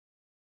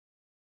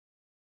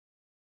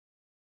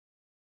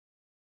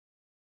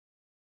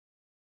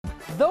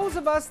Those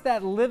of us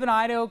that live in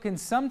Idaho can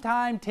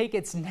sometimes take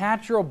its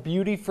natural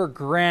beauty for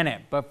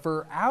granted, but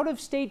for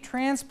out-of-state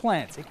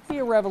transplants, it can be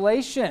a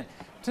revelation.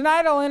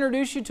 Tonight, I'll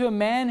introduce you to a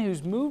man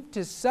who's moved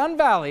to Sun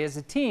Valley as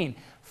a teen,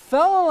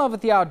 fell in love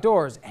with the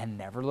outdoors, and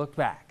never looked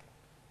back.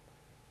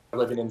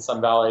 Living in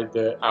Sun Valley,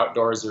 the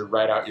outdoors are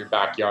right out your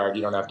backyard.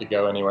 You don't have to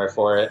go anywhere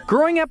for it.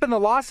 Growing up in the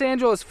Los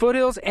Angeles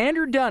foothills,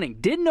 Andrew Dunning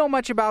didn't know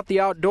much about the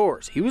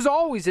outdoors. He was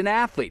always an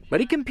athlete, but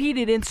he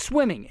competed in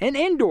swimming, an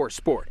indoor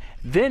sport.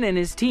 Then in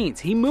his teens,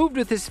 he moved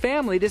with his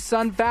family to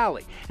Sun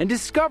Valley and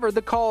discovered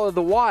the call of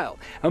the wild,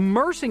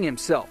 immersing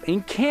himself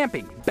in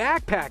camping,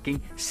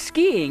 backpacking,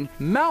 skiing,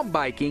 mountain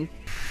biking,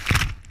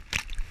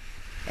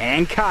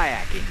 and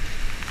kayaking.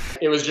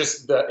 It was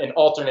just an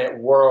alternate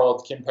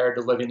world compared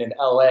to living in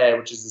LA,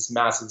 which is this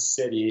massive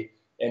city.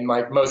 And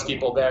like most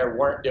people there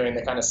weren't doing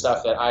the kind of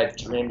stuff that I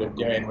dreamed of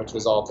doing, which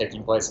was all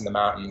taking place in the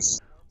mountains.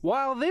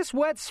 While this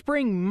wet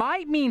spring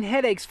might mean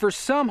headaches for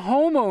some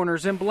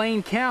homeowners in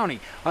Blaine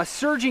County, a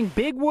surging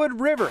Big Wood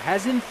River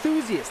has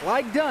enthusiasts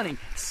like Dunning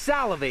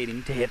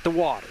salivating to hit the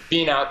water.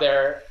 Being out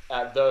there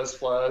at those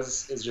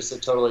flows is just a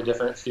totally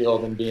different feel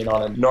than being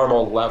on a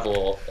normal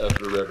level of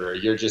the river.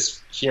 You're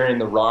just hearing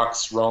the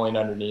rocks rolling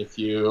underneath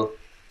you.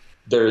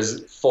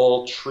 There's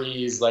full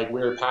trees, like we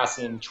were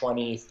passing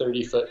 20,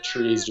 30-foot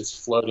trees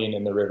just floating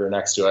in the river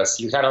next to us.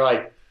 You're kind of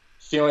like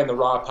feeling the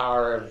raw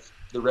power of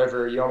the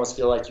river. You almost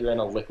feel like you're in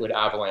a liquid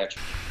avalanche.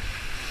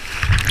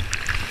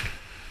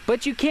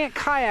 But you can't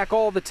kayak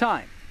all the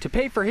time. To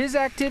pay for his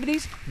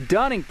activities,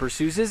 Dunning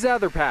pursues his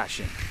other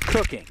passion,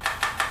 cooking.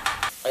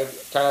 I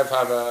kind of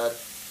have a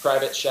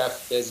private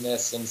chef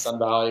business in Sun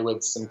Valley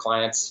with some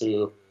clients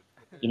who,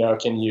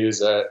 can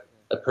use a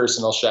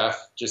personal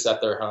chef just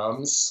at their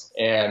homes.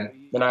 And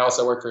then I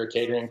also work for a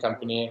catering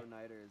company.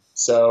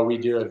 So we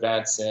do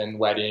events and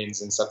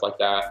weddings and stuff like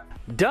that.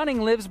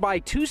 Dunning lives by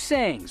two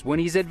sayings when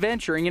he's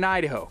adventuring in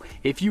Idaho.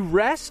 If you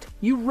rest,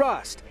 you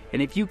rust.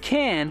 And if you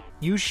can,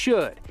 you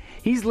should.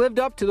 He's lived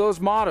up to those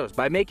mottos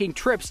by making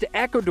trips to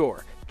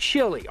Ecuador,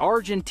 Chile,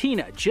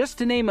 Argentina, just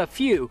to name a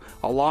few,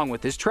 along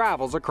with his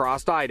travels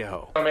across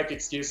Idaho. Don't make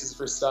excuses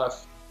for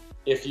stuff.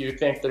 If you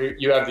think that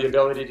you have the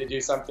ability to do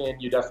something,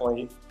 you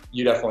definitely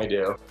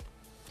do.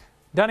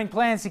 Dunning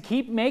plans to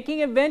keep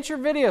making adventure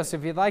videos. So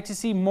if you'd like to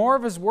see more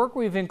of his work,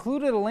 we've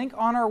included a link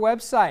on our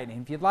website.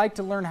 And if you'd like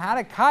to learn how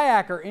to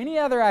kayak or any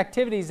other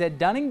activities that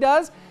Dunning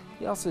does,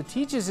 he also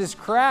teaches his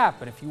craft.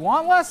 But if you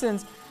want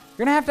lessons,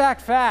 you're gonna have to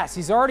act fast.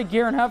 He's already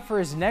gearing up for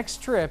his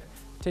next trip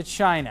to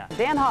China.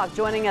 Dan Hawk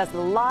joining us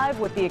live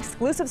with the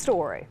exclusive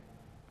story.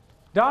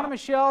 Donna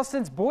Michelle,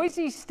 since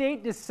Boise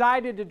State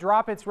decided to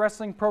drop its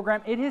wrestling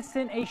program, it has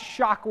sent a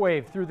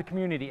shockwave through the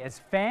community as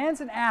fans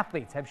and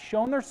athletes have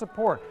shown their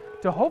support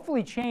to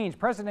hopefully change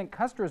President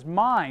Custer's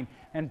mind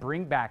and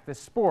bring back the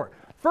sport.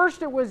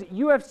 First, it was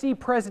UFC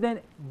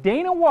President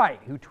Dana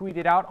White who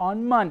tweeted out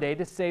on Monday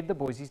to save the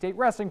Boise State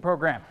wrestling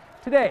program.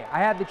 Today, I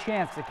had the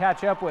chance to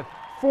catch up with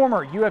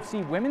former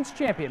UFC Women's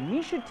Champion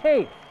Miesha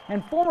Tate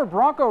and former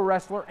Bronco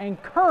wrestler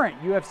and current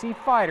UFC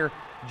fighter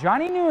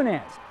Johnny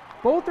Nunez.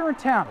 Both are in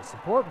town to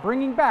support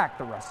bringing back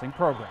the wrestling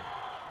program.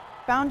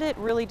 Found it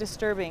really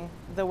disturbing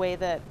the way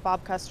that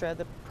Bob Custra,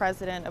 the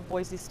president of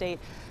Boise State,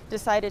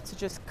 decided to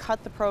just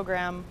cut the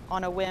program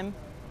on a whim.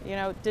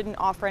 Didn't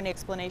offer any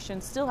explanation,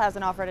 still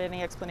hasn't offered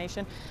any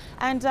explanation.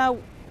 And,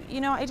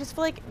 I just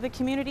feel like the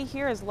community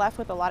here is left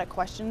with a lot of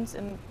questions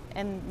and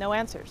no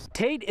answers.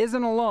 Tate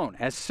isn't alone,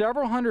 as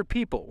several hundred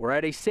people were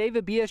at a Save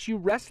a BSU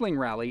wrestling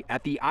rally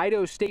at the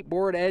Idaho State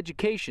Board of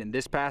Education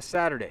this past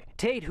Saturday.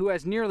 Tate, who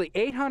has nearly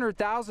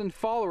 800,000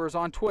 followers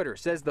on Twitter,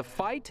 says the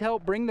fight to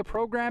help bring the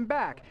program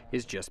back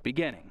is just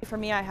beginning. For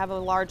me, I have a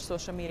large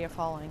social media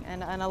following,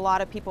 and a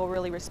lot of people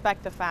really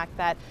respect the fact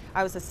that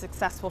I was a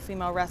successful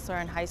female wrestler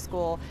in high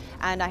school,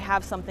 and I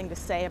have something to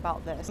say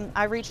about this.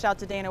 I reached out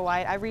to Dana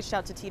White, I reached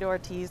out to Tito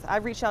Ortiz, I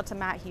reached out to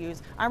Matt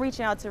Hughes, I'm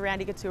reaching out to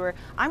Randy Couture.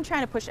 I'm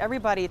trying to push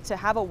everybody to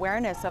have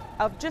awareness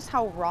of just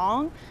how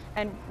wrong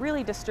and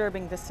really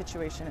disturbing this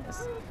situation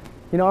is.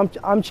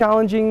 I'm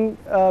challenging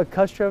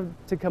Custra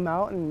to come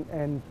out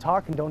and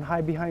talk and don't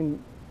hide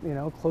behind,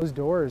 closed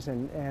doors.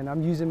 And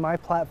I'm using my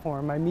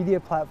platform, my media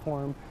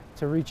platform,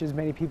 to reach as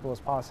many people as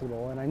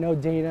possible. And I know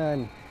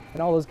Dana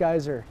and all those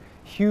guys are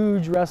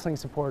huge wrestling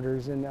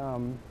supporters, and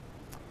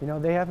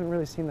they haven't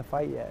really seen the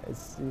fight yet.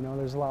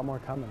 There's a lot more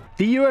coming.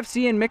 The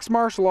UFC and mixed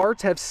martial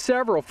arts have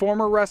several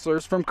former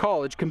wrestlers from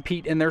college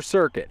compete in their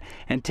circuit.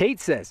 And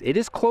Tate says it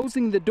is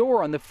closing the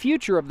door on the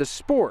future of the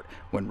sport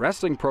when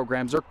wrestling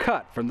programs are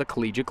cut from the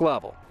collegiate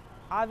level.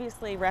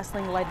 Obviously,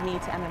 wrestling led me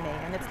to MMA,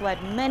 and it's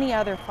led many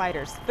other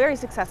fighters, very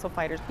successful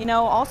fighters.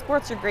 All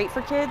sports are great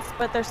for kids,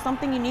 but there's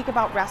something unique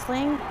about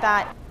wrestling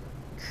that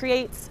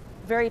creates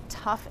very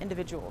tough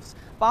individuals.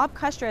 Bob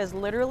Custra has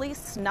literally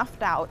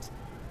snuffed out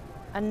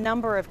a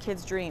number of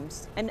kids'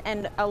 dreams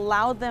and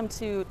allowed them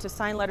to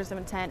sign letters of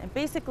intent and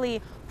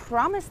basically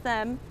promised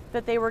them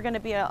that they were going to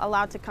be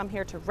allowed to come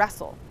here to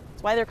wrestle.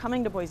 That's why they're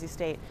coming to Boise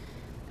State.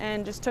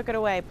 And just took it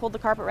away, pulled the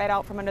carpet right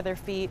out from under their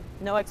feet,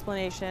 no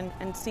explanation,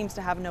 and seems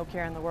to have no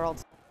care in the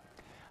world.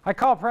 I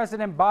called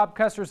President Bob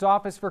Custer's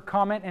office for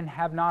comment and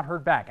have not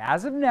heard back.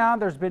 As of now,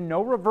 there's been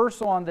no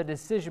reversal on the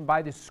decision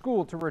by the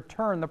school to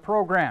return the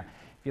program.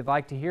 If you'd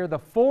like to hear the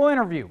full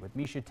interview with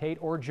Misha Tate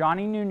or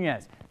Johnny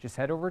Nunez, just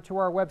head over to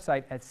our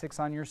website at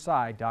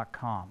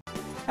 6onyourside.com.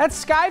 At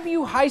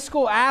Skyview High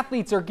School,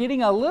 athletes are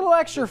getting a little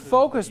extra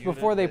focus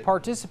before they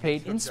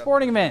participate in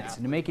sporting events.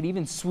 And to make it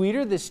even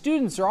sweeter, the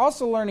students are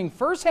also learning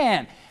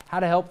firsthand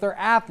how to help their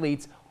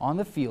athletes on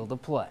the field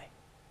of play.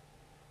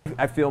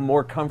 I feel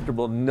more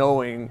comfortable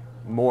knowing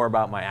more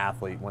about my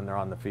athlete when they're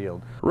on the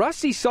field.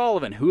 Rusty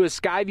Sullivan, who is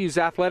Skyview's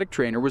athletic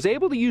trainer, was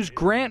able to use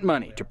grant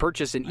money to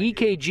purchase an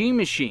EKG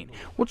machine,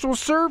 which will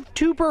serve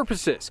two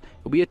purposes.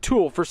 It will be a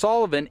tool for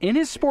Sullivan in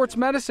his sports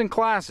medicine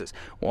classes.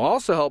 Will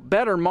also help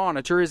better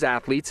monitor his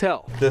athlete's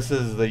health. This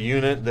is the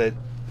unit that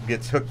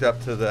gets hooked up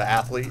to the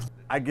athlete.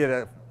 I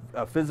get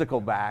a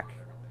physical back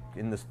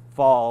in this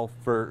fall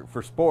for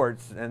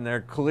sports, and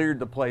they're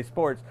cleared to play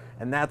sports,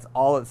 and that's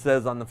all it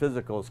says on the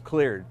physical is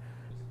cleared.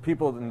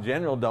 People in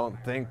general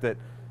don't think that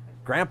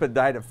Grandpa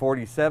died at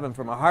 47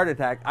 from a heart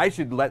attack. I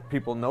should let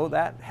people know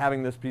that.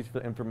 Having this piece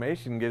of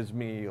information gives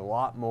me a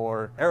lot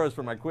more arrows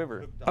for my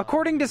quiver.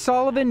 According to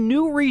Sullivan,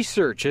 new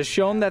research has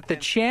shown that the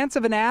chance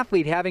of an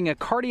athlete having a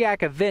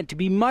cardiac event to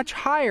be much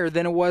higher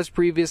than it was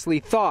previously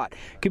thought.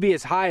 Could be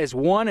as high as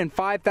 1 in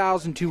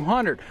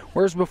 5,200,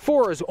 whereas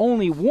before it was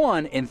only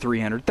 1 in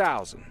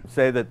 300,000.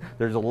 Say that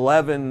there's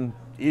 11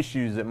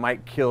 issues that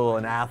might kill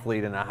an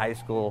athlete in a high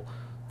school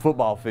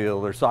football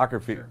field or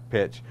soccer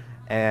pitch,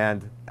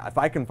 and if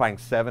I can find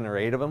 7 or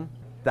 8 of them,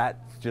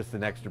 that's just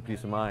an extra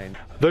peace of mind.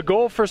 The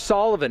goal for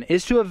Sullivan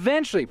is to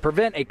eventually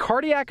prevent a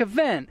cardiac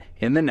event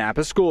in the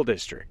Napa School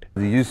District.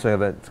 The use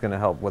of it's going to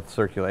help with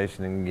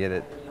circulation and get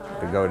it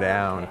to go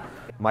down.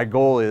 My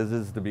goal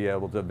is to be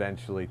able to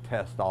eventually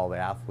test all the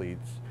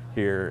athletes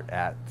here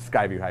at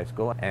Skyview High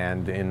School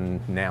and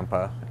in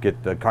Nampa,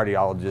 get the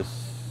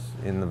cardiologists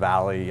in the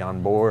valley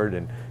on board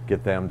and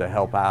get them to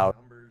help out.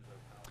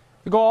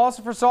 The goal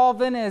also for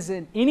Sullivan is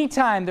at any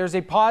time there's a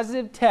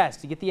positive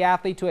test to get the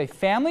athlete to a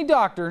family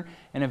doctor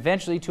and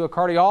eventually to a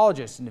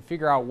cardiologist and to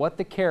figure out what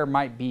the care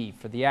might be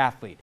for the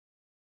athlete.